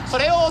そ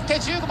れを追って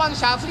15番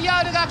シャフリ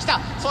ヤールが来た。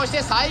そし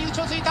て最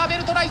内をついたベ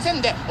ルトライ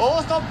戦でオ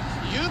ースト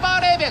ユーバ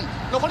ーレーベン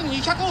残り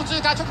200を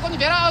通過。直後に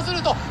ベラアズ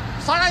ルト、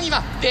さらに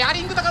はデア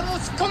リングとかも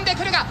突っ込んで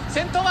くるが、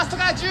先頭はスト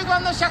が15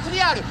番のシャフリ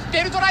ヤール。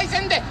ベルトライ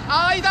戦で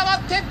間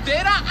割って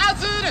ベラア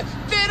ズール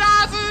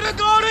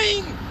ゴール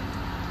イン。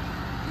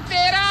ベ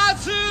ラア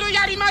ズール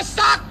やりまし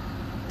た。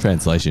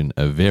 Translation,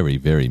 a very,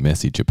 very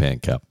messy Japan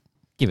Cup.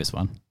 Give us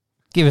one.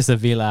 Give us a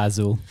Villa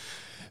Azul.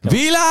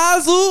 Villa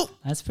Azul!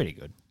 That's pretty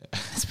good.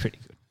 That's pretty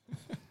good.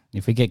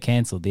 If we get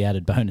cancelled, the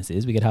added bonus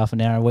is we get half an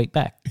hour a week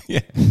back.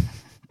 Yeah.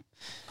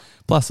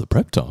 Plus the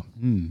prep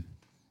time.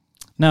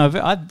 No,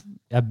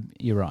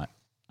 you're right.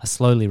 A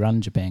slowly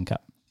run Japan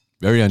Cup.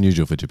 Very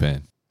unusual for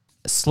Japan.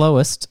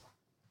 Slowest,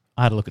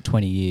 I had a look at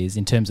 20 years.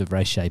 In terms of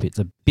race shape, it's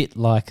a bit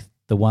like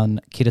the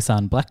one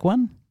Kitasan Black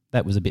one.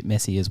 That was a bit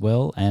messy as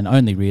well. And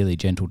only really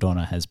Gentle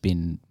Donna has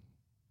been,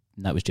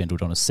 that was Gentle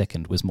Donna's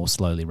second, was more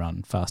slowly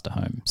run, faster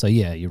home. So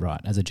yeah, you're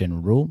right. As a general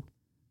rule,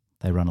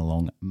 they run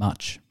along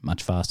much,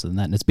 much faster than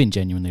that. And it's been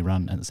genuinely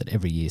run, as I said,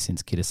 every year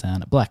since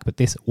Kitasan at Black. But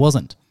this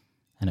wasn't.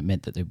 And it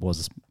meant that it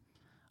was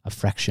a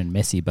fraction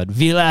messy. But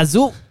Villa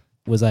Azul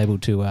was able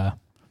to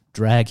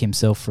drag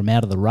himself from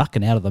out of the ruck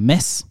and out of the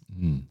mess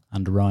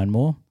under Ryan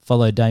Moore.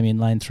 Followed Damien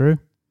Lane through.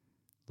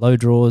 Low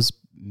draws,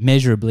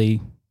 measurably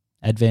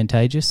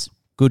advantageous.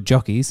 Good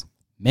jockeys,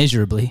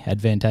 measurably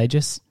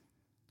advantageous.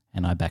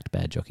 And I backed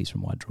bad jockeys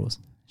from wide draws.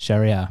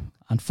 Shariar,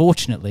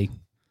 unfortunately,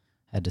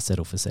 had to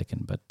settle for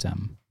second. But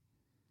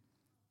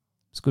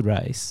it's a good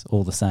race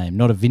all the same.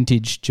 Not a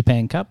vintage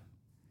Japan Cup,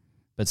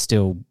 but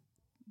still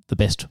the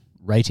best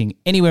rating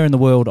anywhere in the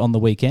world on the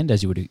weekend,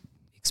 as you would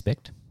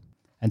expect,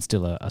 and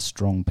still a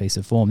strong piece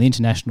of form. The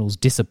International's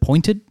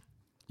disappointed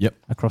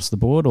across the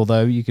board,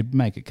 although you could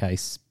make a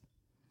case.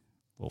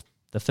 Well,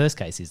 the first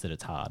case is that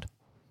it's hard.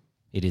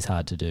 It is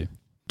hard to do.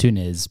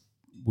 Túnez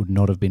would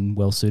not have been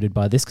well suited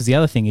by this, because the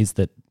other thing is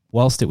that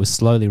whilst it was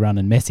slowly run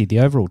and messy, the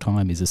overall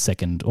time is a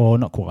second, or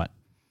not quite,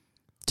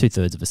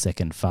 2/3 of a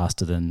second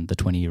faster than the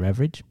 20-year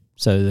average.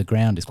 So the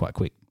ground is quite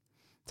quick.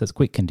 So it's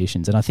quick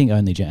conditions. And I think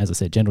only, as I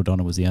said, Gentle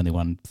Donna was the only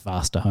one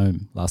faster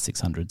home last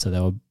 600. So they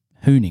were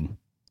hooning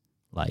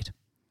late.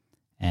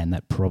 And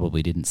that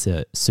probably didn't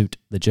suit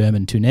the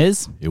German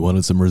Túnez. He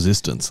wanted some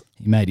resistance.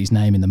 He made his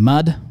name in the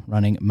mud,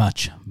 running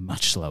much,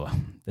 much slower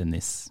than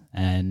this.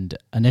 And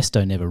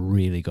Ernesto never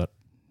really got,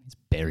 he's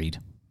buried.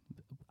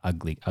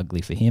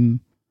 Ugly for him.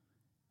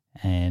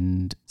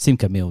 And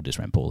Simca Mill just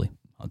ran poorly,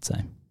 I'd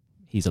say.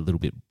 He's a little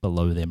bit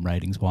below them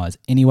ratings-wise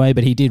anyway,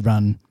 but he did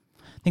run,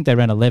 I think they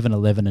ran 11,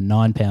 11 and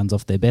 9 pounds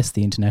off their best,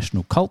 the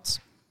International Colts,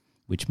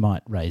 which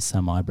might raise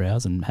some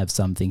eyebrows and have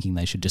some thinking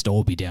they should just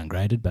all be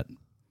downgraded, but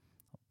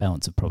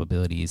balance of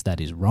probability is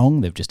that is wrong.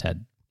 They've just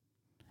had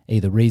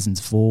either reasons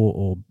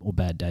for or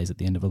bad days at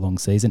the end of a long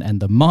season. And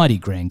the mighty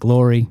Grand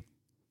Glory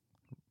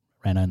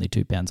ran only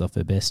 2 pounds off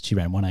her best. She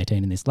ran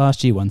 118 in this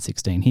last year,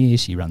 116 here.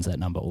 She runs that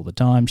number all the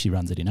time. She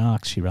runs it in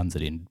Arcs. She runs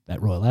it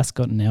at Royal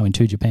Ascot and now in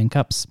 2 Japan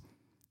Cups.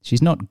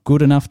 She's not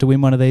good enough to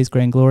win one of these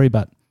Grand Glory,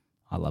 but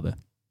I love her.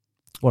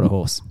 What a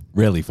horse.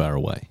 Rarely far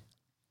away.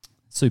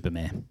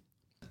 Superman.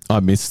 I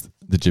missed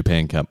the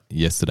Japan Cup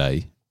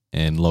yesterday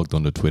and logged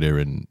onto Twitter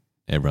and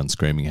everyone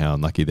screaming how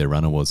unlucky their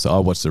runner was. So I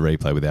watched the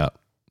replay without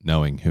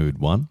knowing who had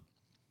won.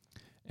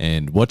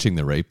 And watching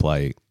the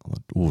replay,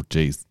 oh,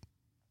 geez,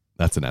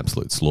 that's an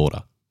absolute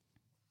slaughter.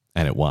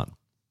 And it won.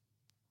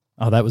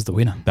 Oh, that was the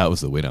winner. That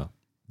was the winner.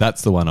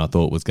 That's the one I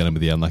thought was going to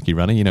be the unlucky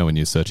runner. You know, when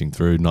you're searching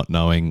through, not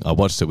knowing. I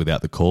watched it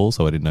without the call,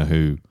 so I didn't know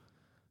who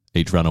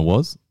each runner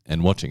was.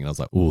 And watching, and I was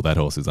like, oh, that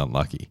horse is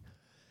unlucky.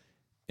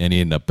 And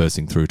he ended up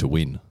bursting through to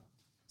win.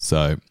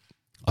 So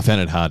I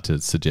found it hard to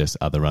suggest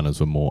other runners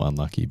were more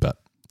unlucky, but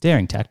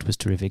Daring Tact was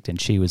terrific,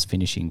 and she was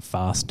finishing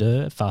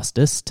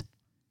fastest,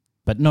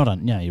 but not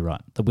on. No, you're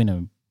right. The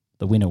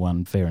winner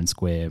won fair and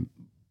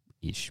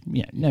square-ish.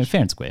 Yeah, no,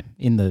 fair and square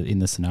in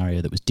the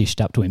scenario that was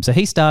dished up to him. So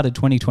he started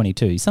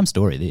 2022. Some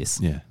story this.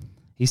 Yeah,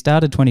 he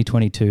started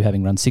 2022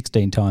 having run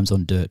 16 times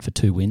on dirt for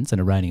 2 wins and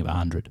a rating of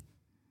 100.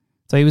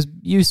 So he was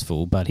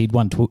useful, but he'd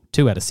won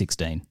 2 out of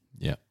 16.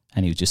 Yeah,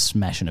 and he was just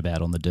smashing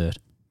about on the dirt.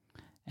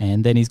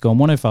 And then he's gone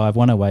 105,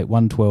 108,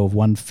 112,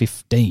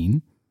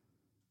 115.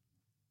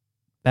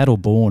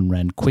 Battleborn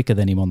ran quicker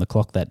than him on the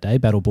clock that day.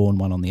 Battleborn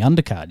won on the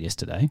undercard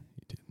yesterday.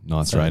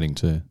 Nice rating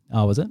too.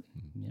 Oh, was it?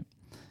 Yep.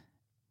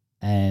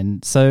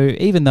 And so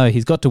even though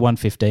he's got to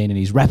 115 and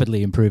he's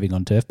rapidly improving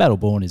on turf,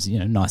 Battleborn is,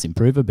 nice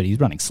improver, but he's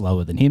running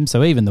slower than him.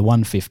 So even the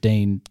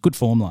 115, good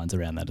form lines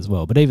around that as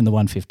well, but even the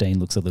 115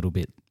 looks a little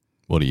bit...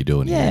 What are you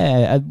doing here?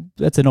 Yeah,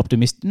 that's an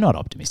not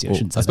optimistic, I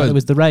shouldn't say. It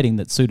was the rating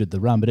that suited the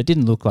run, but it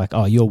didn't look like,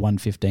 oh, you're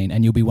 115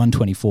 and you'll be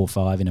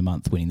 124.5 in a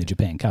month winning the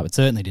Japan Cup. It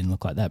certainly didn't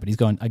look like that, but he's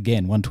gone,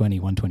 again, 120,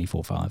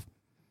 124.5.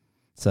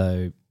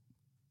 So,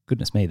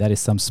 goodness me, that is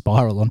some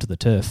spiral onto the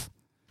turf.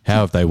 How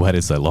have they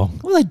waited so long?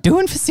 What are they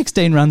doing for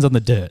 16 runs on the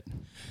dirt?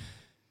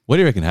 What do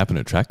you reckon happened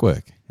at track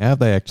work? How have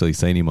they actually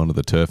seen him onto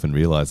the turf and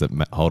realised that,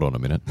 hold on a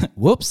minute.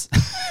 Whoops.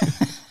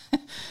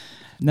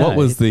 No, what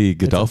was the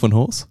Godolphin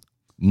horse?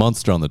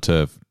 Monster on the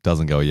turf,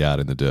 doesn't go a yard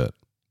in the dirt.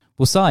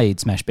 Well, Saeed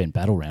smashed Ben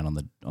Battle round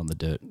on the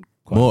dirt.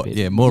 Quite More, a bit.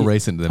 yeah, more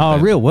recent than Oh,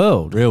 Ben. Real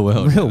World. Real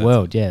World. Real Yeah,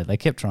 World, yeah. They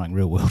kept trying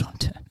Real World on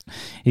turf.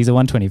 He's a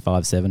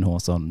 125.7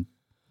 horse on,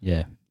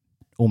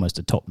 almost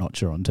a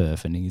top-notcher on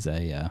turf, and he's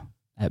a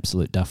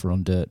absolute duffer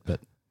on dirt, but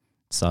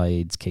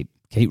Saeed's keep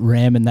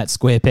ramming that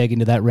square peg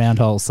into that round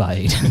hole,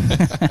 Saeed.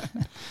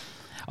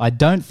 I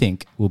don't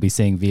think we'll be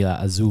seeing Villa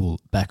Azul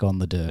back on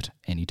the dirt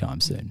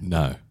anytime soon.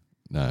 No.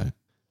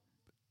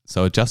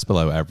 So just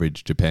below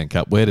average Japan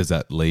Cup. Where does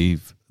that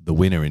leave the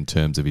winner in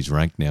terms of his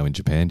rank now in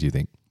Japan, do you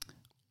think?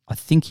 I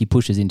think he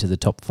pushes into the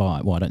top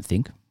 5. Well, I don't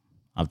think.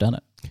 I've done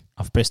it.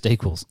 I've pressed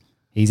equals.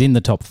 He's in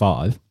the top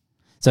 5.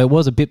 So it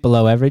was a bit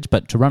below average,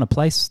 but to run a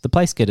place, the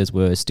place getters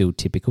were still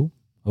typical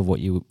of what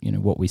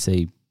what we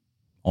see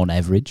on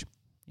average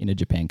in a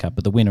Japan Cup.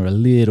 But the winner a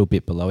little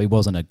bit below. He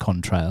wasn't a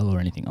Contrail or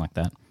anything like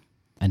that.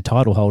 And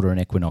Title Holder and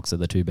Equinox are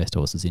the 2 best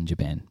horses in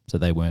Japan. So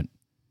they weren't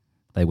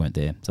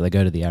there. So they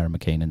go to the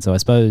Aramakinan. So I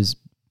suppose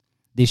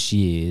this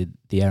year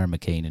the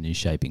Aramakinan is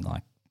shaping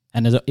like,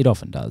 and it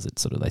often does,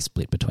 it's sort of they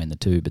split between the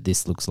 2, but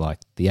this looks like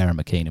the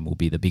Aramakinan will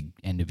be the big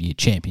end-of-year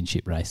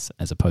championship race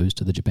as opposed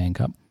to the Japan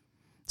Cup.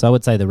 So I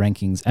would say the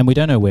rankings, and we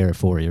don't know where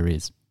Euphoria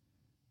is,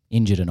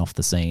 injured and off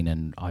the scene,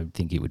 and I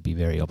think it would be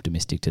very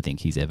optimistic to think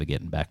he's ever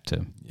getting back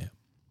to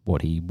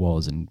what he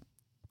was and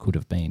could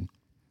have been.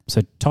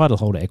 So Title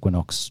Holder,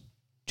 Equinox,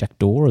 Jack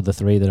Dore are the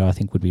 3 that I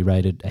think would be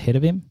rated ahead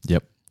of him.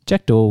 Yep.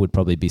 Jack Dore would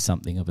probably be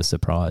something of a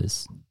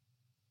surprise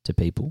to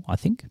people, I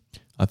think.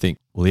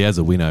 Well, he has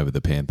a win over the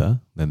Panther.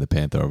 Then the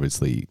Panther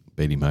obviously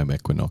beat him home.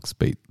 Equinox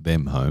beat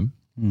them home.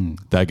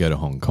 They go to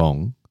Hong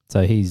Kong. So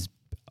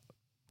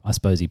I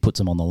suppose he puts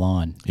him on the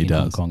line in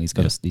Hong Kong. He's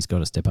got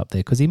to step up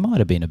there because he might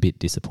have been a bit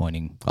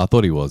disappointing. I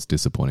thought he was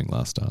disappointing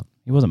last start.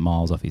 He wasn't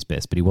miles off his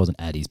best, but he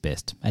wasn't at his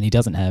best. And he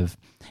doesn't have...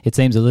 It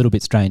seems a little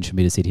bit strange for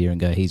me to sit here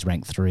and go, he's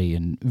ranked 3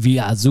 and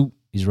Viazu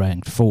is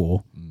ranked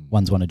 4.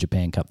 One's won a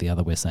Japan Cup, the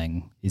other we're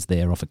saying is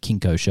there off a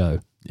Kinko show.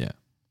 Yeah.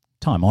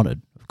 Time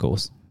honoured, of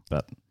course,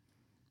 but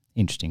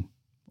interesting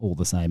all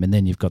the same. And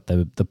then you've got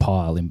the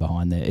pile in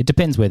behind there. It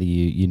depends whether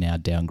you now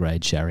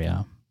downgrade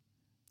Shariar.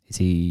 Is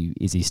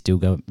he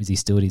still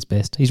at his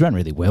best? He's run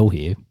really well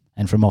here,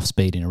 and from off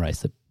speed in a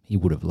race that he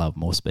would have loved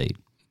more speed.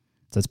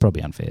 So it's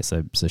probably unfair.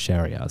 So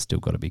Shariar's still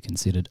got to be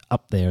considered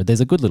up there.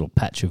 There's a good little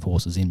patch of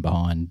horses in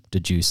behind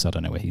Dejuice. I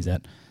don't know where he's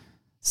at.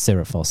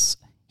 Seraphos,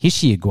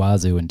 Hishi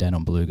Iguazu and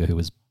Danon Beluga, who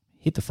was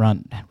hit the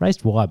front,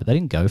 raced wide, but they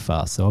didn't go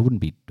fast. So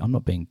I'm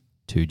not being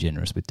too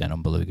generous with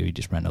Danon Beluga. He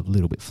just ran a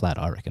little bit flat,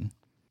 I reckon.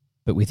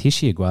 But with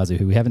Hishi Iguazu,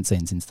 who we haven't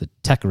seen since the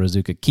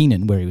Takarazuka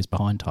Keenan, where he was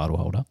behind Title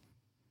Holder,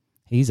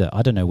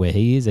 I don't know where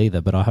he is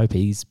either, but I hope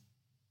he's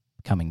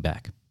coming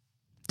back.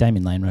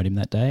 Damien Lane rode him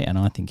that day, and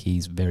I think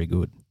he's very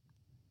good.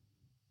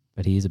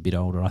 But he is a bit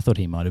older. I thought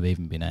he might have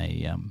even been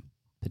a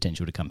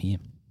potential to come here.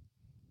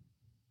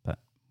 But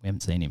we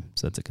haven't seen him,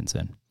 so that's a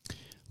concern.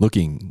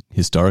 Looking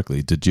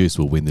historically, Dejuice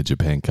will win the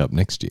Japan Cup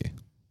next year.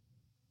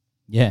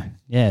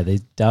 Yeah,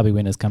 these Derby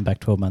winners come back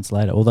 12 months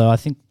later. Although I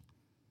think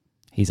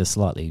he is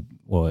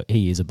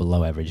a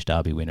below average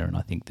Derby winner, and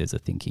I think there's a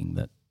thinking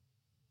that,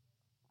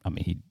 I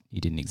mean, he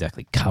didn't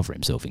exactly cover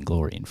himself in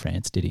glory in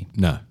France, did he?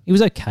 No. He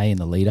was okay in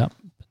the lead up,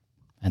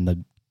 and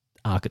the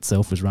arc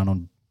itself was run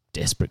on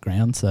desperate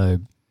ground, so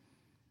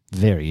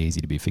very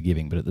easy to be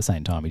forgiving. But at the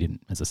same time, he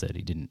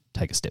didn't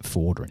take a step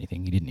forward or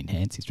anything. He didn't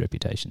enhance his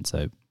reputation,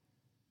 so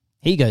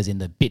he goes in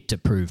the bit to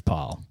prove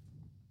pile.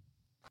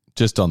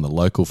 Just on the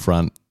local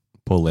front,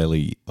 Paul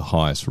Lely, the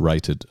highest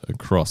rated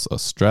across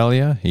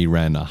Australia. He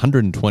ran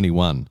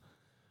 121,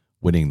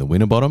 winning the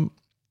Winterbottom.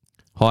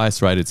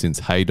 Highest rated since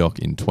Haydock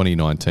in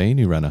 2019,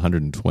 who ran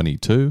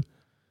 122.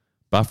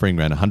 Buffering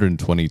ran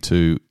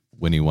 122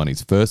 when he won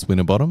his first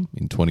Winterbottom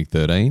in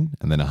 2013,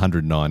 and then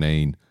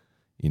 119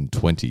 in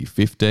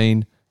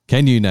 2015.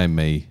 Can you name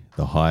me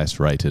the highest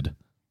rated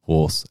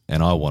horse,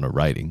 and I want a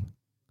rating,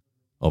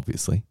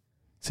 obviously,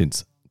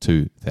 since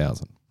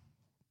 2000?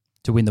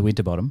 To win the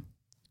Winterbottom.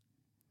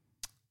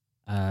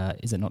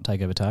 Is it not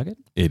Takeover Target?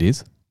 It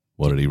is.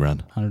 What did he run?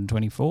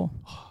 124.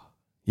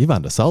 You've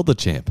undersold the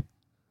champ.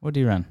 What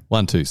did he run?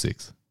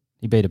 126.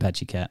 He beat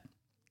Apache Cat.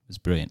 It was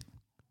brilliant.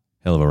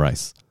 Hell of a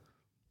race.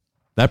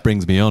 That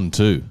brings me on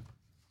to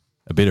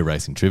a bit of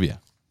racing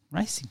trivia.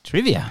 Racing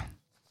trivia.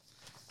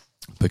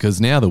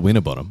 Because now the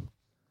Winterbottom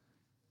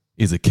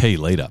is a key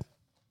lead-up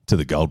to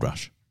the Gold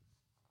Rush.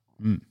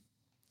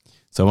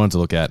 So I wanted to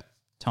look at...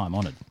 Time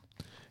honoured.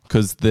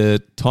 Because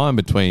the time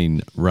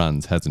between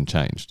runs hasn't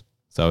changed.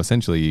 So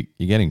essentially,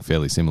 you're getting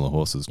fairly similar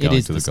horses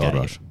going to the Gold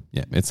Rush.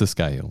 Yeah, it's a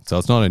scale. So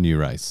it's not a new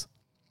race.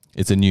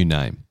 It's a new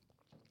name.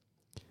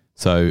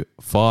 So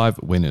 5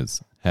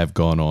 winners have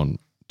gone on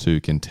to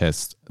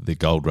contest the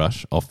Gold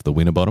Rush off the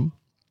Winterbottom.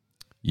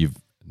 You've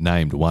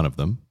named one of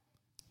them.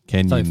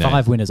 Can So you name...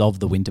 5 winners of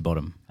the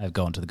Winterbottom have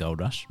gone to the Gold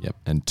Rush. Yep,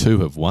 and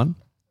 2 have won.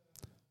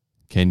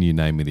 Can you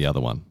name me the other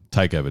one?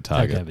 Takeover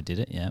Target. Takeover did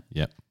it, yeah.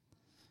 Yep.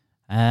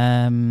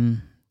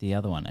 The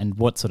other one. And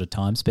what sort of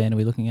time span are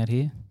we looking at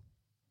here?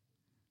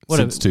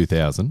 Since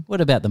 2000.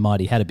 What about the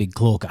mighty Had a Big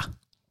Clorker?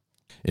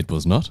 It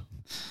was not.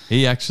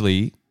 He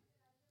actually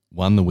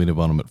won the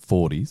Winterbottom at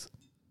 40s,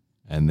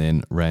 and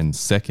then ran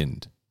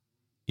second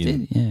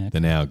in the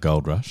now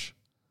Gold Rush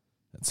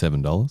at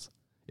 $7.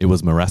 It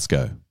was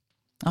Marasco.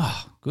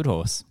 Oh, good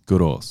horse.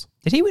 Good horse.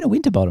 Did he win a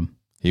Winterbottom?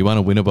 He won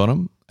a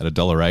Winterbottom at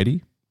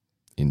 $1.80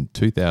 in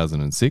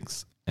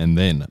 2006 and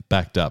then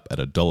backed up at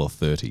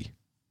 $1.30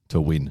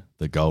 to win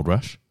the Gold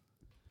Rush.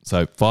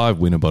 So 5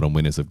 Winterbottom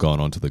winners have gone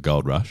on to the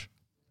Gold Rush.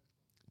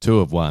 2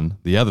 have won.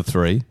 The other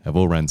 3 have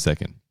all ran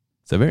second.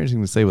 So very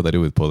interesting to see what they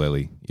do with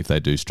Paulelli. If they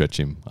do stretch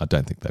him, I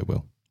don't think they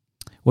will.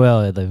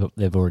 Well,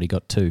 they've already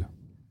got 2.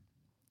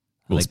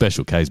 Well,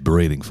 Special K's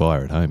breathing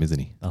fire at home, isn't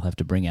he? They'll have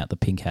to bring out the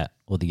pink hat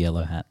or the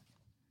yellow hat.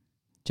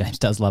 James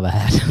does love a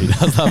hat. He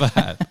does love a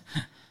hat.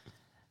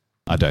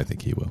 I don't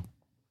think he will.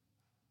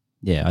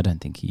 Yeah, I don't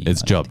think he...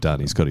 It's job done.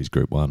 He's got his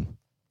Group 1.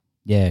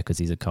 Yeah, because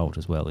he's a colt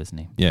as well, isn't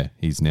he? Yeah,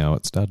 he's now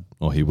at stud,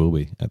 or he will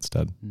be at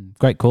stud.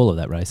 Great call of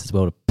that race as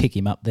well to pick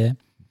him up there.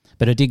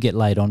 But it did get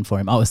laid on for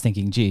him. I was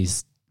thinking,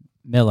 geez,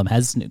 Mellum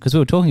has... Because we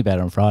were talking about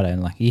it on Friday,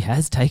 and like he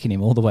has taken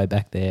him all the way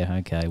back there.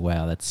 Okay,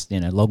 wow, that's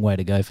long way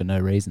to go for no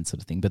reason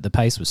sort of thing. But the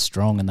pace was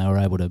strong and they were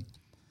able to...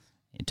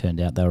 It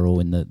turned out they were all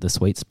in the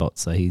sweet spot,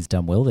 so he's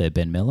done well there,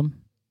 Ben Mellum.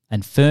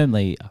 And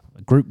firmly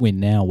a group win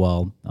now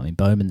while,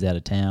 Bowman's out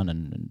of town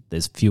and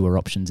there's fewer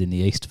options in the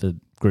East for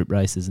group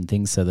races and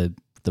things, so the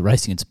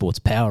Racing and Sports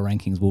power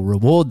rankings will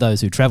reward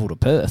those who travel to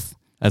Perth.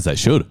 As they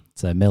should.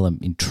 So Mellum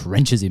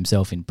entrenches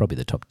himself in probably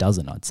the top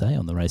dozen, I'd say,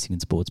 on the Racing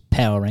and Sports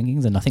power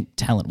rankings, and I think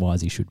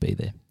talent-wise he should be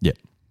there. Yeah.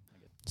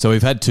 So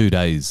we've had 2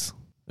 days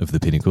of the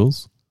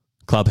Pinnacles.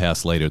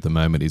 Clubhouse leader at the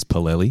moment is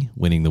Paulelli,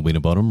 winning the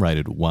Winterbottom,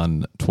 rated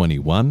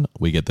 121.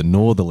 We get the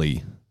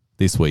Northerly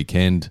this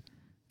weekend,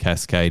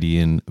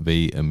 Cascadian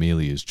v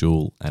Amelia's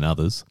Jewel and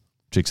others.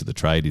 Tricks of the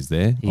Trade is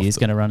there. He is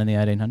going to run in the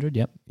 1800,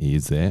 yep. He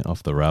is there,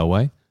 off the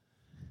railway.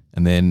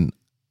 And then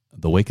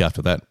the week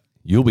after that,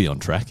 you'll be on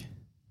track.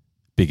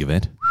 Big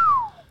event.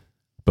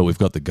 But we've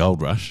got the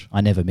Gold Rush.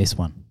 I never miss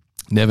one.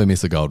 Never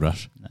miss a Gold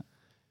Rush. No.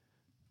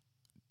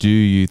 Do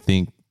you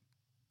think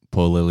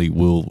Paulelli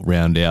will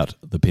round out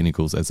the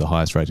Pinnacles as the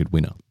highest rated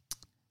winner?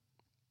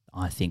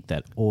 I think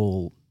that's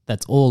all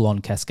on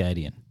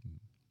Cascadian.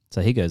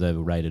 So he goes over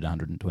rated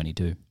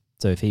 122.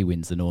 So if he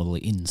wins the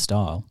Northerly in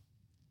style,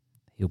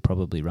 he'll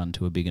probably run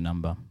to a bigger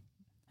number.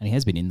 And he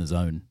has been in the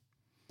zone.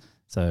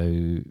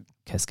 So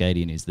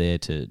Cascadian is there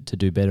to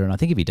do better. And I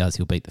think if he does,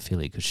 he'll beat the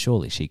filly because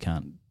surely she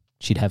can't.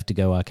 She'd have to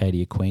go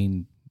Arcadia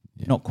Queen.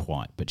 Yeah. Not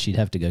quite, but she'd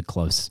have to go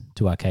close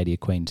to Arcadia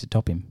Queen to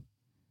top him.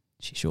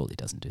 She surely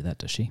doesn't do that,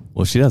 does she?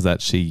 Well, she does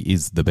that. She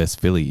is the best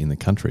filly in the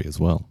country as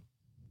well.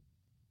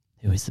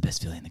 Who is the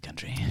best filly in the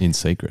country? In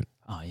secret.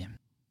 Oh, yeah.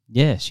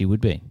 Yeah, she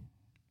would be.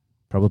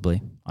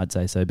 Probably. I'd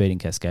say so. Beating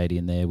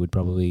Cascadian there would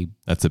probably...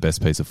 That's the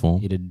best piece of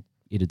form.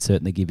 It'd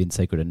certainly give In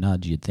Secret a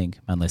nudge, you'd think,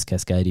 unless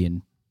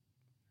Cascadian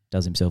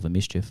does himself a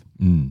mischief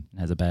and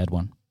has a bad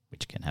one,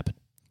 which can happen.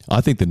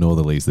 I think the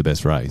Northerly is the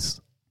best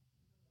race.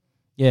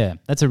 Yeah,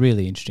 that's a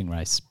really interesting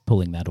race,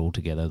 pulling that all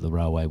together. The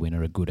railway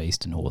winner, a good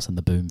Eastern horse, and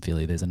the Boom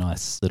filly. There's a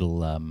nice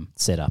little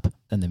setup.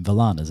 And then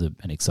Valana's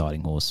an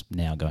exciting horse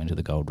now going to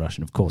the Gold Rush.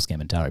 And, of course,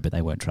 Gamantari, but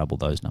they won't trouble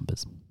those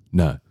numbers.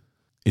 No.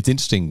 It's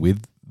interesting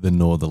with the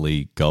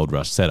Northerly Gold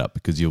Rush setup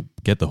because you'll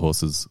get the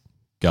horses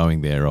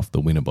going there off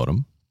the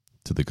Winterbottom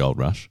to the Gold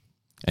Rush.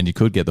 And you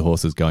could get the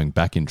horses going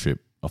back in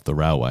trip off the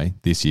railway.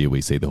 This year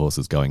we see the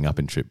horses going up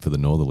in trip for the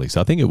Northerly. So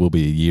I think it will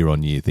be a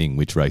year-on-year thing,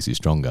 which race is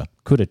stronger.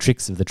 Could a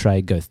Tricks of the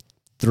Trade go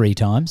 3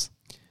 times?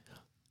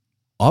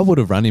 I would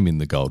have run him in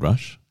the Gold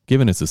Rush,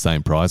 given it's the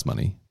same prize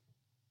money.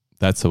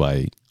 That's the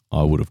way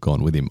I would have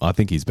gone with him. I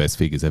think his best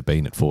figures have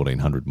been at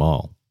 1400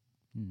 mile.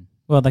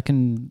 Well,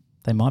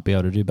 they might be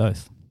able to do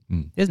both.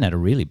 He hasn't had a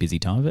really busy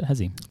time of it, has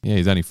he? Yeah,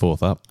 he's only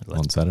 4th up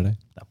on Saturday.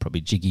 They'll probably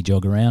jiggy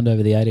jog around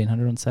over the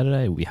 1800 on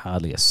Saturday. It will be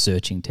hardly a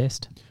searching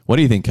test. What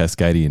do you think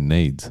Cascadian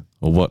needs?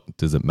 Or what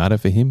does it matter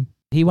for him?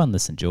 He won the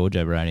St. George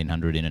over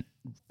 1800 in an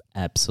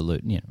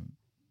absolute,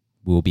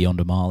 will be on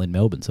a mile in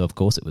Melbourne. So, of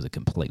course, it was a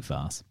complete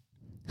farce.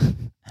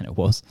 And it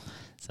was.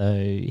 So,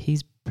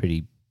 he's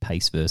pretty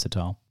pace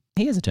versatile.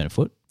 He has a turn of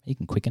foot. He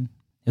can quicken.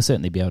 He'll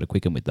certainly be able to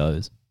quicken with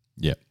those.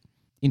 Yeah.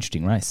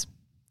 Interesting race.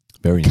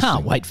 Very interesting.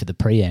 Can't wait for the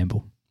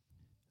preamble.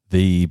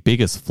 The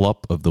biggest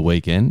flop of the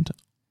weekend,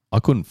 I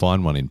couldn't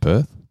find one in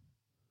Perth.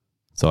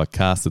 So I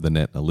casted the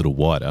net a little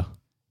wider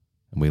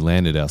and we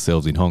landed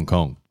ourselves in Hong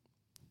Kong.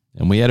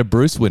 And we had a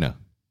Bruce winner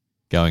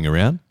going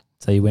around.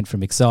 So you went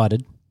from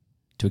excited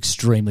to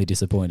extremely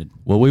disappointed.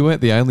 Well, we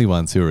weren't the only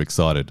ones who were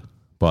excited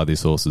by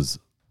this horse's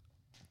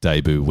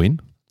debut win.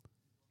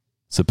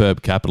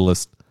 Superb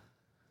Capitalist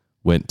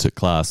went to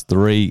Class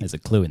 3. There's a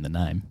clue in the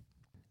name.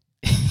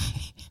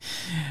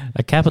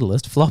 A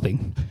capitalist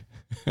flopping.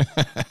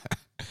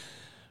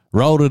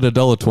 Rolled at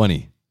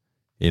 $1.20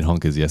 in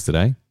Honkers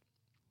yesterday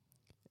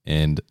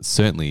and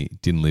certainly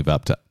didn't live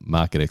up to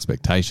market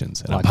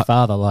expectations. And like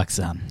father, like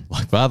son.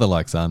 Like father,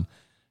 like son.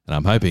 And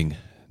I'm hoping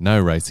no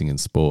Racing and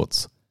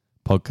Sports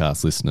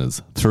podcast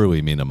listeners threw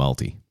him in a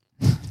multi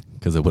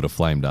because it would have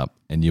flamed up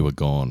and you were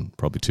gone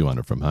probably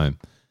 200 from home.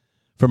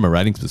 From a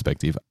ratings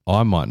perspective,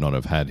 I might not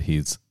have had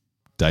his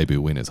debut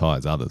win as high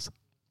as others.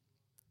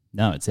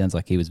 No, it sounds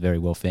like he was very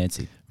well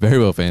fancied. Very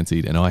well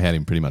fancied, and I had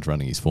him pretty much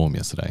running his form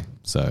yesterday.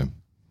 So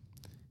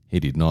he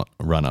did not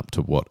run up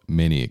to what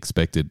many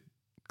expected.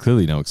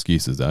 Clearly no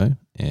excuses, though,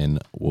 and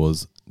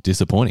was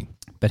disappointing.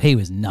 But he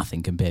was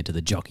nothing compared to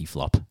the jockey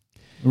flop.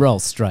 Roll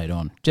straight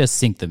on. Just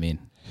sink them in.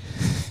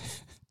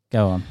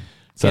 Go on.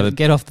 So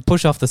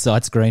Push off the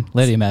side screen.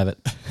 Let him have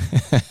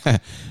it.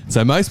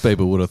 So most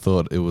people would have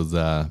thought it was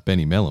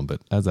Benny Mellon,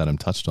 but as Adam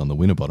touched on the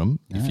Winterbottom,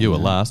 if you were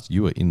last,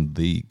 you were in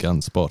the gun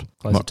spot.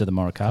 Closer to the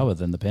Morikawa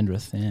than the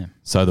Penrith, yeah.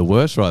 So the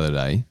worst ride of the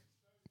day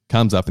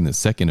comes up in the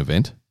second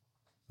event,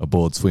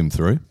 aboard Swim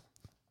Through.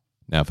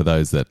 Now, for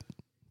those that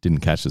didn't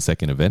catch the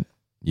second event,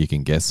 you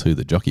can guess who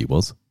the jockey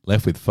was.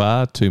 Left with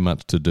far too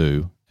much to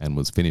do and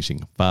was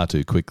finishing far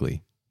too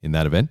quickly in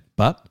that event.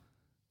 But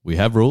we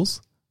have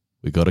rules.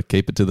 We've got to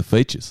keep it to the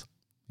features.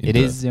 It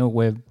is,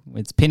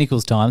 it's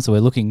Pinnacles time, so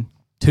we're looking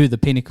to the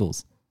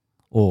Pinnacles,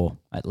 or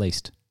at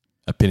least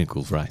a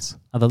Pinnacles race.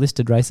 Are the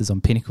listed races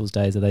on Pinnacles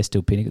days, are they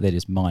still Pinnacles? They're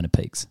just minor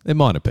peaks. They're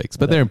minor peaks,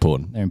 but they're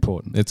important. They're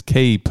important. Its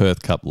key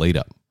Perth Cup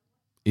lead-up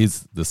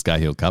is the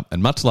Scahill Cup,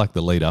 and much like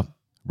the lead-up,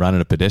 run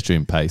at a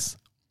pedestrian pace,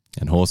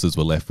 and horses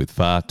were left with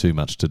far too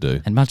much to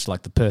do. And much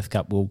like the Perth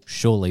Cup will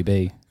surely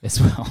be as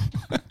well.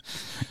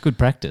 Good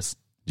practice.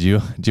 Do you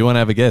want to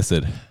have a guess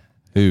at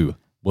who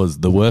was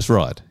the worst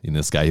ride in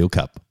the Scahill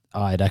Cup?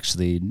 I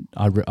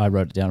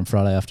wrote it down on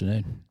Friday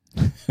afternoon.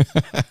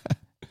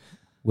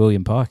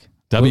 William Pike.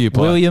 Pike.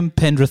 William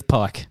Penrith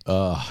Pike.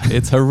 Oh,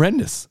 it's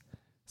horrendous.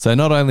 So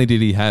not only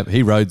did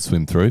he rode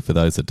Swim Through, for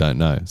those that don't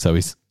know. So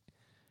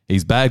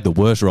he's bagged the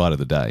worst ride of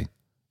the day,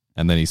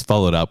 and then he's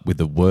followed up with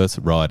the worst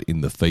ride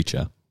in the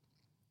feature.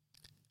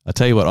 I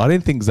tell you what, I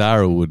didn't think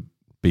Zara would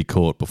be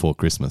caught before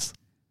Christmas,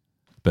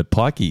 but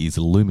Pikey is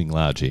looming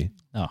large here.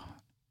 Oh,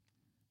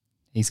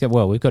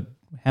 we've got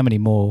how many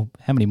more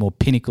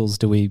Pinnacles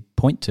do we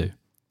point to?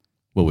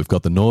 Well, we've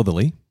got the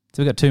Northerly.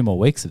 So we've got 2 more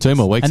weeks. Two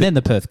more weeks. And then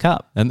the Perth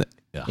Cup. And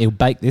he'll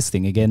bake this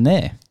thing again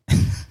there.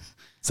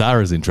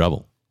 Zara's in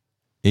trouble.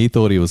 He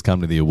thought he was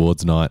coming to the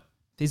awards night.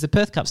 Is the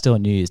Perth Cup still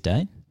on New Year's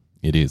Day?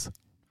 It is.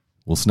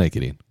 We'll sneak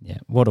it in. Yeah.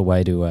 What a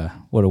way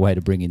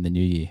to bring in the new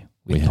year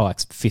with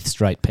Pike's 5th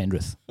straight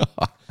Penrith.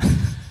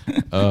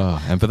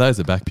 Oh, and for those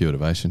that back Pure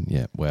Devotion,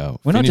 yeah, wow.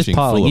 We're not just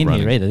piling in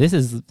here either. This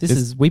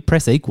is we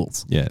press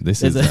equals. Yeah,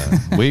 this is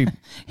we.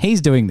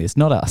 He's doing this,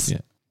 not us. Yeah,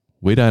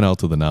 we don't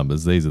alter the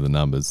numbers. These are the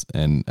numbers.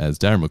 And as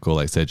Darren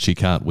McCauley said, she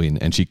can't win,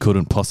 and she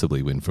couldn't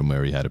possibly win from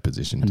where he had a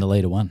position. And the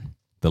leader won.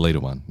 The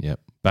leader won. Yep,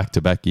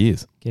 back-to-back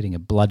years, getting a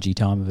bludgy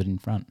time of it in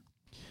front.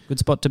 Good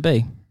spot to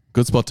be.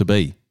 Good spot to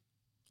be.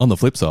 On the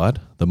flip side,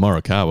 the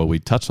Morikawa, we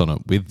touched on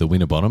it with the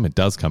Winterbottom. It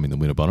does come in the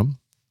Winterbottom.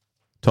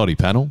 Toddy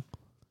Panel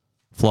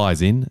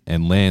flies in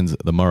and lands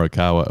the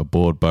Morikawa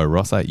aboard Bo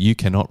Rossa. You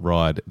cannot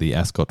ride the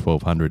Ascot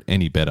 1200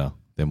 any better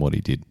than what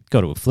he did.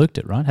 Got to have fluked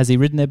it, right? Has he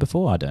ridden there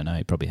before? I don't know.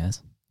 He probably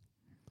has.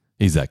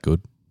 He's that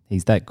good.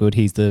 He's that good.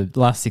 He's the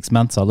last 6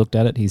 months I looked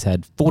at it. He's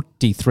had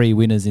 43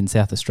 winners in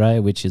South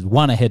Australia, which is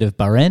one ahead of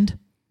Barrend.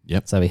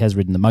 Yep. So he has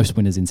ridden the most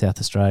winners in South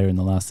Australia in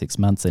the last 6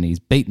 months, and he's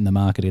beaten the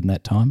market in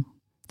that time.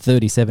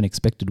 37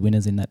 expected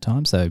winners in that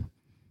time. So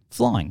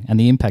flying. And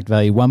the impact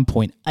value,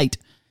 1.8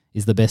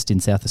 is the best in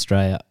South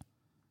Australia.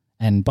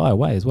 And by a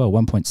way as well,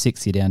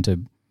 1.6 you're down to,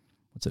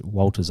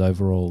 Walters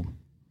overall,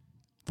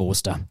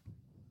 Forster.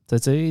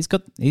 So he's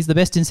the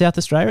best in South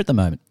Australia at the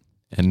moment.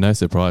 And no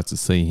surprise to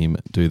see him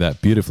do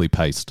that. Beautifully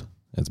paced,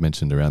 as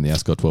mentioned, around the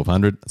Ascot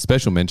 1200.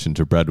 Special mention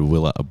to Brad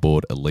Willer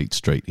aboard Elite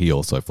Street. He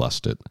also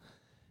flushed it.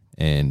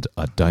 And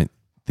I don't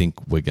think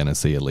we're going to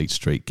see Elite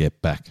Street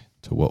get back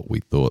to what we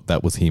thought.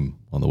 That was him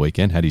on the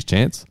weekend. Had his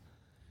chance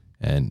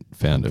and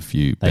found a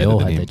few they better all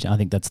than had him. their I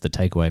think that's the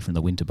takeaway from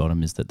the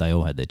Winterbottom, is that they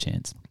all had their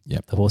chance.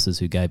 Yep. The horses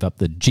who gave up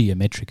the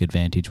geometric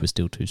advantage were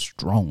still too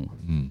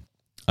strong.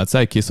 I'd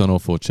say Kiss on All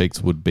Four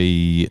Cheeks would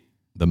be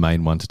the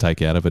main one to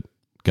take out of it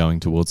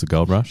going towards the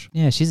Gold Rush.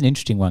 Yeah, she's an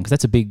interesting one because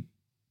that's a big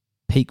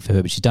peak for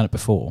her, but she's done it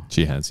before.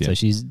 She has, yeah. So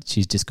she's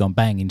just gone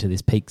bang into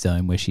this peak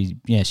zone where she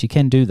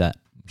can do that.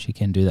 She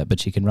can do that, but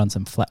she can run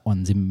some flat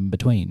ones in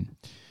between.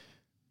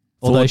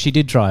 Although she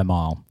did try a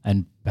mile,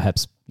 and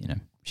perhaps,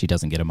 she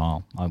doesn't get a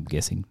mile, I'm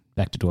guessing.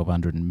 Back to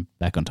 1200 and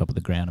back on top of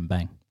the ground and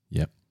bang.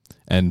 Yep.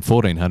 And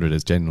 1400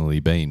 has generally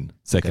been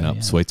second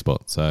up sweet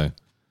spot. So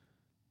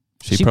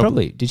she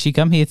probably did she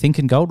come here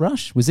thinking Gold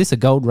Rush? Was this a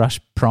Gold Rush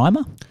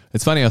primer?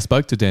 It's funny, I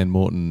spoke to Dan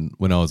Morton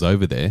when I was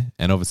over there,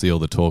 and obviously all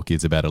the talk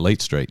is about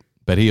Elite Street,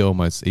 but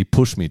he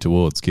pushed me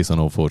towards Kiss on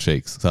All Four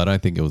Cheeks. So I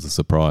don't think it was a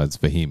surprise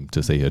for him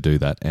to see her do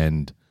that.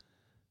 And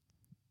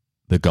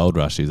the Gold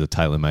Rush is a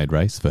tailor-made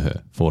race for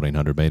her,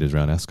 1400 metres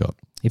around Ascot.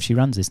 If she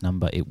runs this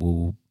number, it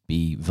will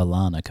be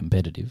Valana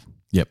competitive.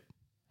 Yep.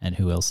 And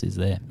who else is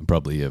there? And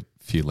probably a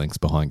few lengths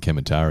behind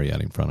Kementari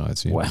out in front, I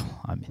assume. Well,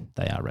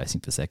 they are racing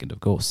for second, of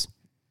course.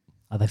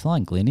 Are they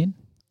flying Glenn in?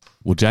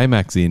 Well,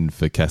 J-Mac's in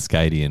for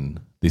Cascadian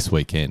this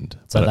weekend.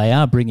 So they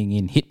are bringing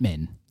in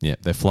hitmen. Yeah,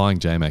 they're flying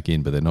J-Mac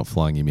in, but they're not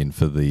flying him in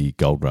for the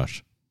Gold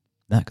Rush.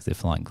 No, because they're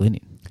flying Glenn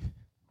in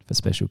for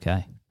Special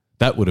K.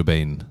 That would have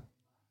been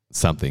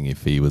something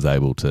if he was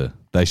able to.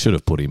 They should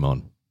have put him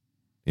on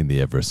in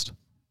the Everest.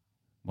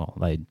 well,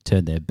 they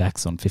turned their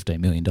backs on $15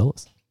 million.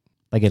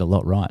 They get a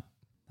lot right.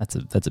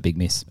 That's a big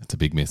miss. That's a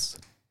big miss.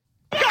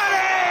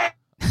 I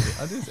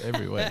do this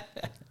every week.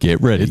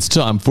 Get ready. It's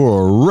time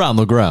for Around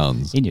the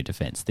Grounds. In your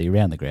defence, the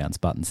Around the Grounds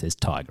button says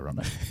Tiger on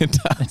it. It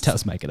does. It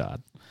does make it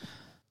hard.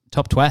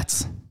 Top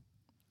twats.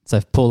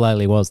 So Paul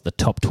Laley was the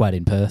top twat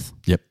in Perth,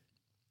 Yep.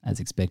 as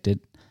expected.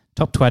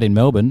 Top twat in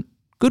Melbourne.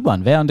 Good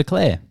one, Vow and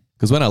Declare.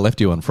 Because when I left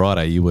you on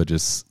Friday, you were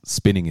just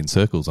spinning in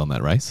circles on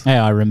that race.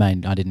 Yeah,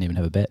 I didn't even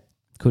have a bet.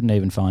 Couldn't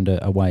even find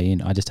a way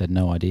in. I just had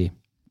no idea.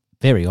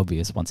 Very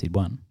obvious once he'd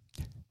won.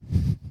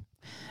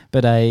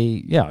 But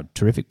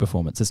terrific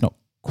performance. It's not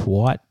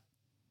quite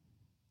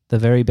the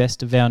very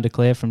best of Vow and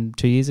Declare from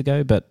 2 years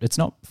ago, but it's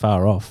not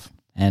far off.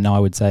 And I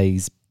would say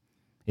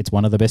it's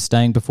one of the best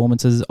staying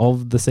performances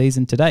of the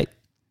season to date.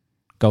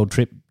 Gold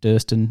Trip,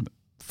 Durston,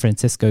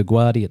 Francesco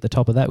Guardi at the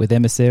top of that with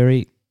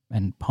Emissary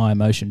and High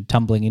Emotion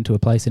tumbling into a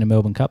place in a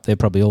Melbourne Cup. They're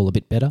probably all a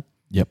bit better.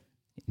 Yep.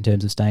 In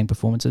terms of staying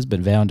performances, but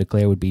Vow and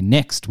Declare would be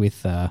next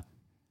with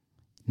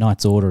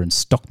Knight's Order and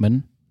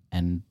Stockman,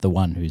 and the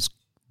one who's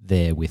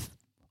there with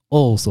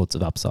all sorts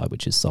of upside,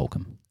 which is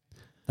Solcombe.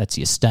 That's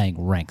your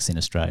staying ranks in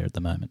Australia at the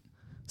moment.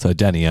 So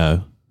Danny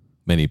O,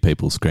 many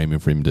people screaming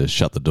for him to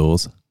shut the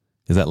doors.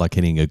 Is that like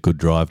hitting a good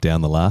drive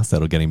down the last?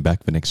 That'll get him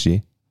back for next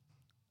year?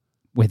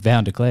 With Vow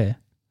and Declare?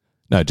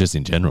 No, just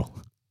in general.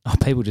 Oh,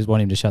 people just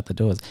want him to shut the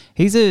doors.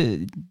 He's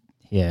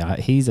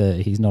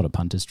not a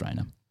punters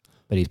trainer,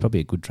 but he's probably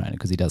a good trainer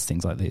because he does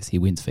things like this. He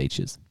wins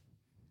features.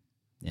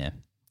 Yeah.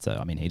 So,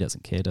 I mean, he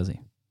doesn't care, does he?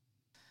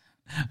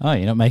 Oh,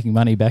 you're not making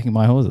money backing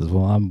my horses.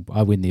 Well,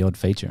 I win the odd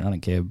feature and I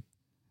don't care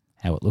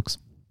how it looks.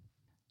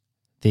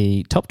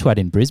 The top twat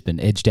in Brisbane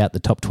edged out the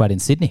top twat in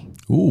Sydney.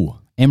 Ooh.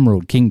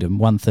 Emerald Kingdom,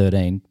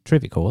 113,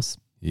 terrific horse.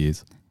 He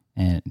is.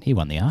 And he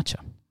won the Archer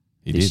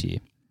this year.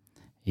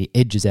 He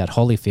edges out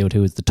Holyfield,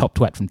 who was the top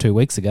twat from 2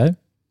 weeks ago,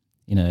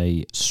 in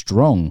a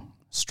strong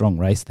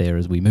race there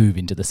as we move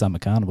into the Summer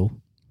Carnival.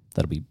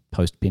 That'll be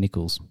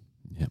post-Pinnacles.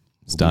 Yep.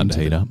 Starting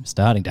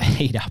to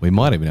heat up. We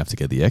might even have to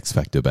get the X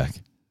Factor back.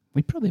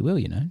 We probably will,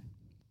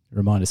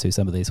 Remind us who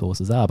some of these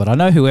horses are. But I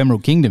know who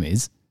Emerald Kingdom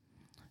is,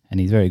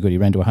 and he's very good. He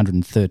ran to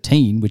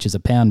 113, which is a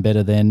pound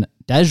better than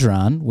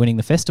Dajran winning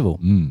the festival.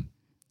 Mm.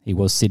 He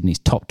was Sydney's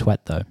top twat,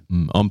 though.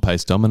 On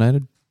pace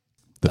dominated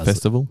the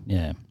festival.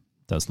 Yeah,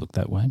 does look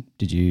that way.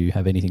 Did you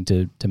have anything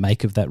to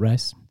make of that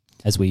race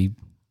as we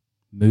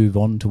move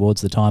on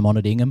towards the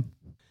time-honoured Ingham?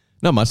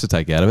 Not much to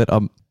take out of it.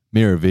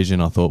 Mirror Vision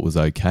I thought was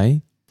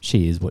okay.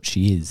 She is what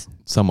she is.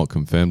 Somewhat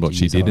confirmed what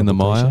she did in the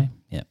mire.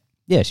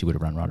 Yeah, she would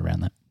have run right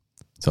around that.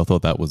 So I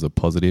thought that was a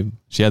positive.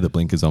 She had the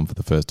blinkers on for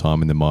the first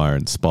time in the mire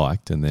and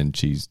spiked, and then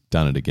she's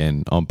done it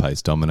again. On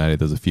pace dominated.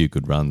 There's a few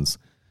good runs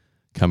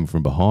coming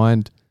from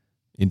behind.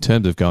 In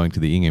terms of going to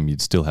the Ingham,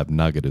 you'd still have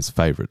Nugget as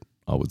favourite,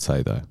 I would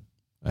say, though,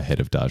 ahead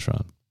of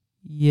Dajran.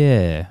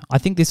 Yeah, I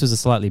think this was a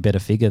slightly better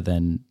figure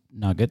than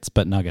Nuggets,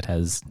 but Nugget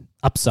has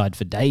upside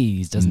for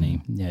days, doesn't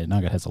he? Yeah,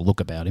 Nugget has a look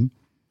about him.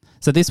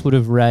 So this would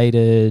have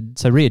rated...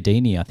 So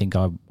Riadini, I think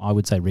I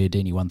would say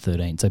Riadini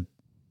 113. So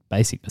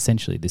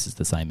essentially this is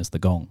the same as the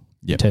Gong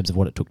in terms of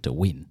what it took to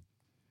win.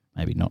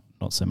 Maybe not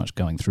so much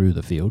going through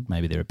the field.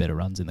 Maybe there are better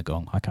runs in the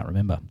Gong. I can't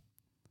remember.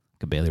 I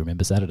can barely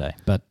remember Saturday.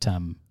 But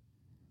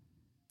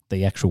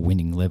the actual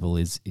winning level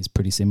is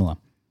pretty similar.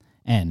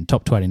 And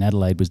top 20 in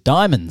Adelaide was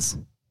Diamonds.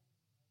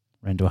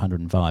 Ran to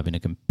 105 in a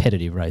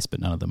competitive race, but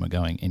none of them are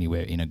going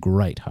anywhere in a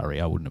great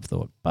hurry, I wouldn't have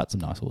thought. But some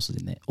nice horses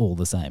in there, all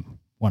the same.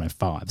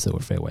 105, so we're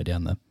a fair way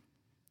down the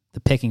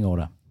pecking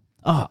order.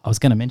 Oh, I was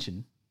going to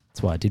mention,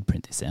 that's why I did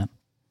print this out.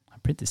 I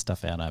print this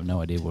stuff out, I have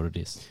no idea what it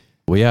is.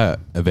 We are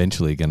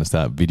eventually going to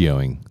start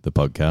videoing the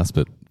podcast,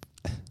 but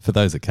for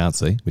those that can't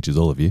see, which is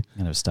all of you.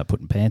 I'm going to start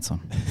putting pants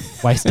on.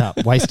 Waist up.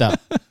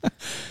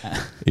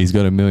 He's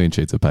got a million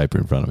sheets of paper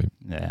in front of him.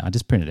 Yeah, I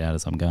just print it out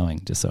as I'm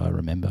going, just so I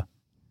remember.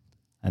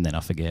 And then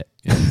I forget.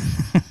 Yeah,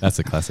 that's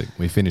a classic.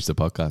 We finished the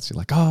podcast. You're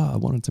like, I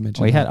wanted to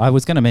mention I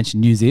was going to mention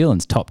New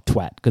Zealand's top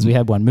twat because we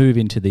had one move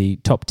into the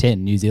top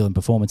 10 New Zealand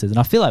performances, and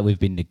I feel like we've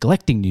been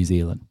neglecting New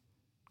Zealand.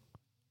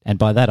 And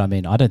by that, I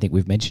mean, I don't think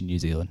we've mentioned New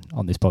Zealand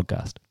on this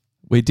podcast.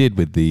 We did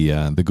with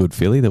the good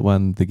filly that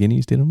won the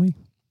Guineas, didn't we?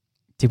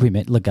 Did we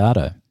met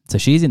Legato? So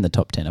she's in the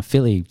top 10. A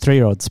filly,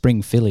 3-year-old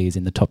spring filly is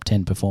in the top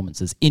 10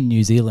 performances in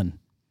New Zealand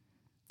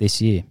this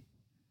year.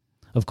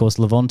 Of course,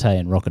 Levante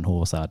and Rockin'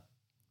 Horse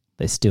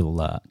they're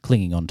still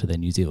clinging on to their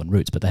New Zealand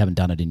roots, but they haven't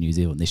done it in New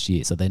Zealand this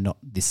year. So they're not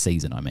this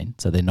season, I mean.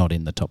 So they're not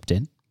in the top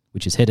 10,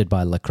 which is headed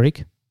by La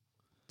Creek.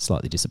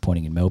 Slightly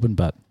disappointing in Melbourne,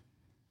 but...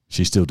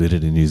 She still did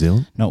it in New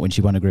Zealand? Not when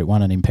she won a Group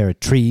 1 and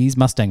Imperatriz.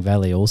 Mustang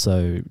Valley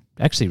also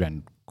actually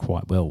ran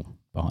quite well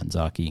behind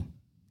Zaki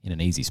in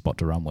an easy spot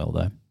to run well,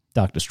 though.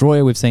 Dark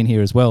Destroyer we've seen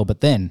here as well,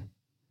 but then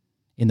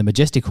in the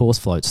Majestic Horse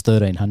Floats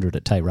 1300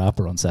 at Te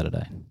Rapa on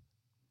Saturday,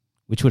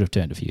 which would have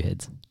turned a few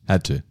heads.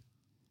 Had to.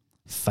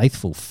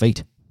 Faithful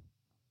Feet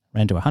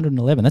ran to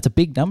 111. That's a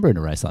big number in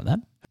a race like that.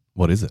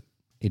 What is it?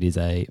 It is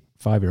a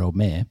 5-year-old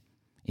mare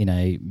in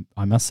a,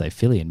 I must say,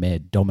 filly and mare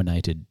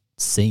dominated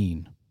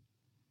scene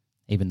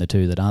Even the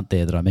two that aren't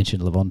there that I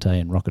mentioned, Levante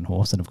and Rock and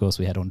Horse, and of course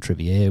we had on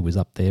Triviere was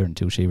up there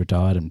until she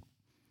retired, and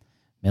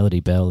Melody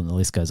Bell, and the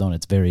list goes on.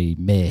 It's very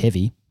mare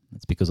heavy.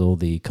 It's because all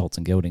the Colts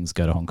and Geldings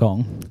go to Hong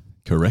Kong.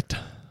 Correct.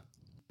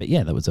 But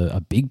yeah, that was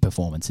a big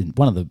performance in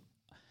one of the.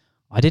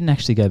 I didn't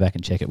actually go back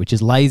and check it, which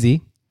is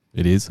lazy.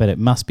 It is. But it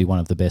must be one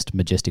of the best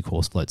Majestic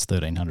Horse Floats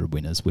 1300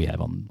 winners we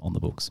have on the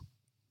books.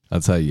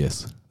 I'd say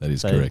yes. That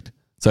is correct.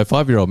 So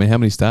 5-year-old me, how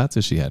many starts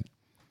has she had?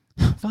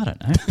 I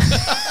don't know.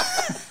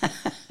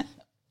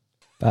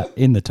 But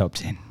in the top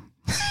 10.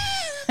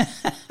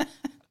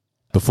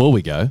 Before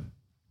we go,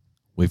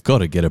 we've got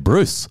to get a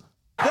Bruce.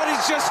 That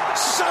is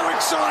just so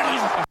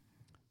exciting.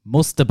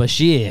 Musta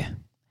Bashir.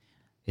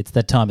 It's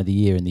that time of the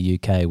year in the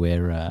UK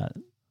where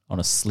on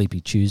a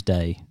sleepy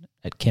Tuesday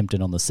at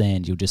Kempton on the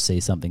Sand, you'll just see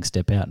something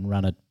step out and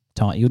run a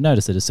time. You'll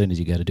notice it as soon as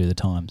you go to do the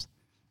times.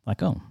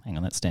 Like, oh, hang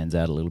on, that stands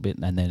out a little bit.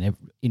 And then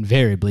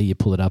invariably you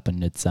pull it up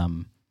and it's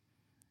some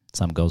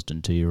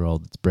Gosden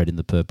 2-year-old that's bred in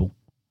the purple.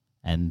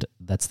 And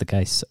that's the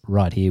case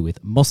right here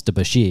with Musta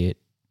Bashir.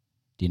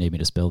 Do you need me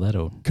to spell that?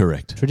 Or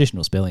Correct.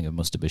 traditional spelling of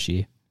Musta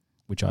Bashir,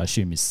 which I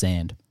assume is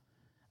sand.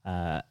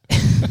 Mostabashir,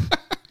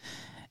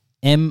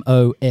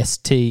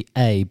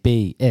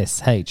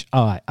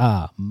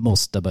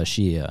 Musta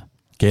Bashir.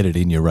 Get it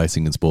in your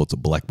racing and sports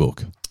black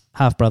book.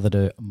 Half brother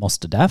to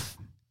Mostadaf,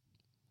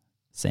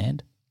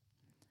 sand,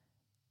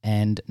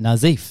 and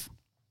Nazif,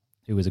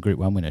 who was a Group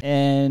 1 winner.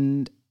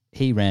 And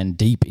he ran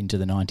deep into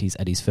the 90s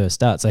at his first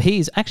start. So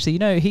he's actually,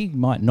 he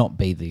might not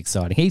be the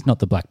exciting. He's not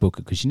the black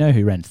booker because you know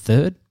who ran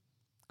third?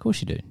 Of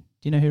course you do. Do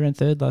you know who ran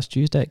third last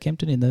Tuesday at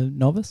Kempton in the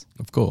novice?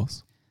 Of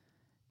course.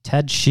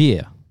 Tad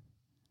Shear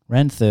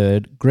ran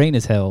third, green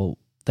as hell.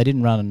 They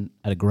didn't run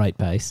at a great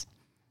pace.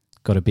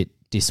 Got a bit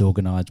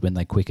disorganised when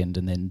they quickened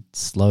and then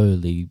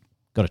slowly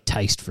got a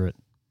taste for it.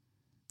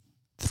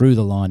 Through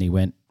the line he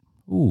went,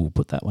 ooh,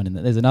 put that one in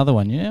there. There's another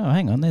one. Yeah,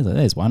 hang on,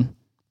 there's one.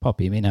 Pop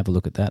him in, have a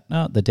look at that.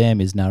 No, the dam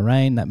is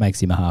Narain. That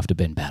makes him a half to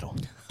Ben Battle.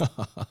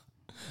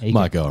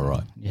 Might go all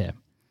right. Yeah.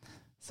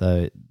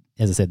 So,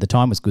 as I said, the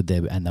time was good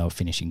there and they were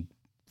finishing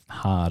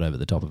hard over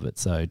the top of it.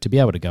 So, to be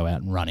able to go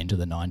out and run into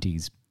the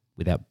 90s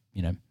without,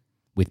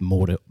 with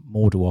more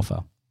to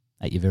offer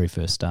at your very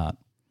first start.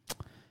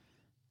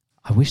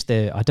 I wish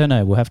I don't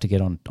know, we'll have to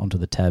get onto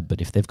the tab, but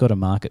if they've got a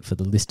market for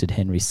the listed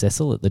Henry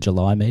Cecil at the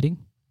July meeting,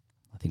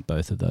 I think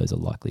both of those are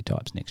likely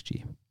types next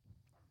year.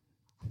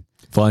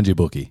 Find your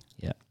bookie.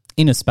 Yeah.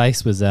 Inner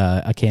Space was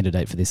a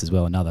candidate for this as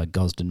well, another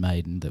Gosden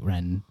maiden that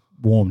ran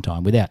warm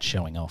time without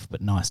showing off, but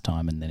nice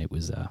time. And then it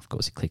was, of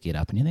course, you click it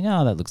up and you think,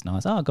 oh, that looks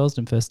nice. Oh,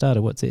 Gosden first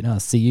starter. What's it? Oh,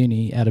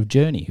 Siuni out of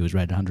Journey, who was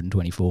rated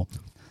 124.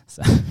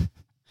 So,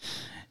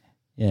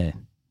 yeah.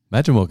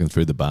 Imagine walking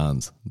through the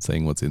barns and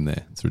seeing what's in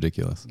there. It's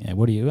ridiculous. Yeah,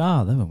 what are you?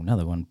 Oh,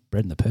 another one,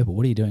 bred in the purple.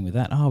 What are you doing with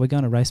that? Oh, we're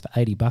going to race for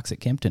 $80 at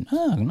Kempton.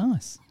 Oh,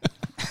 nice.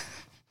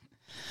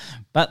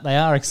 But they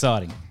are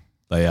exciting.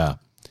 They are.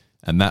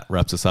 And that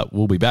wraps us up.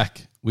 We'll be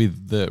back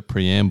with the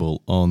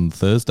preamble on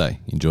Thursday.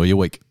 Enjoy your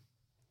week.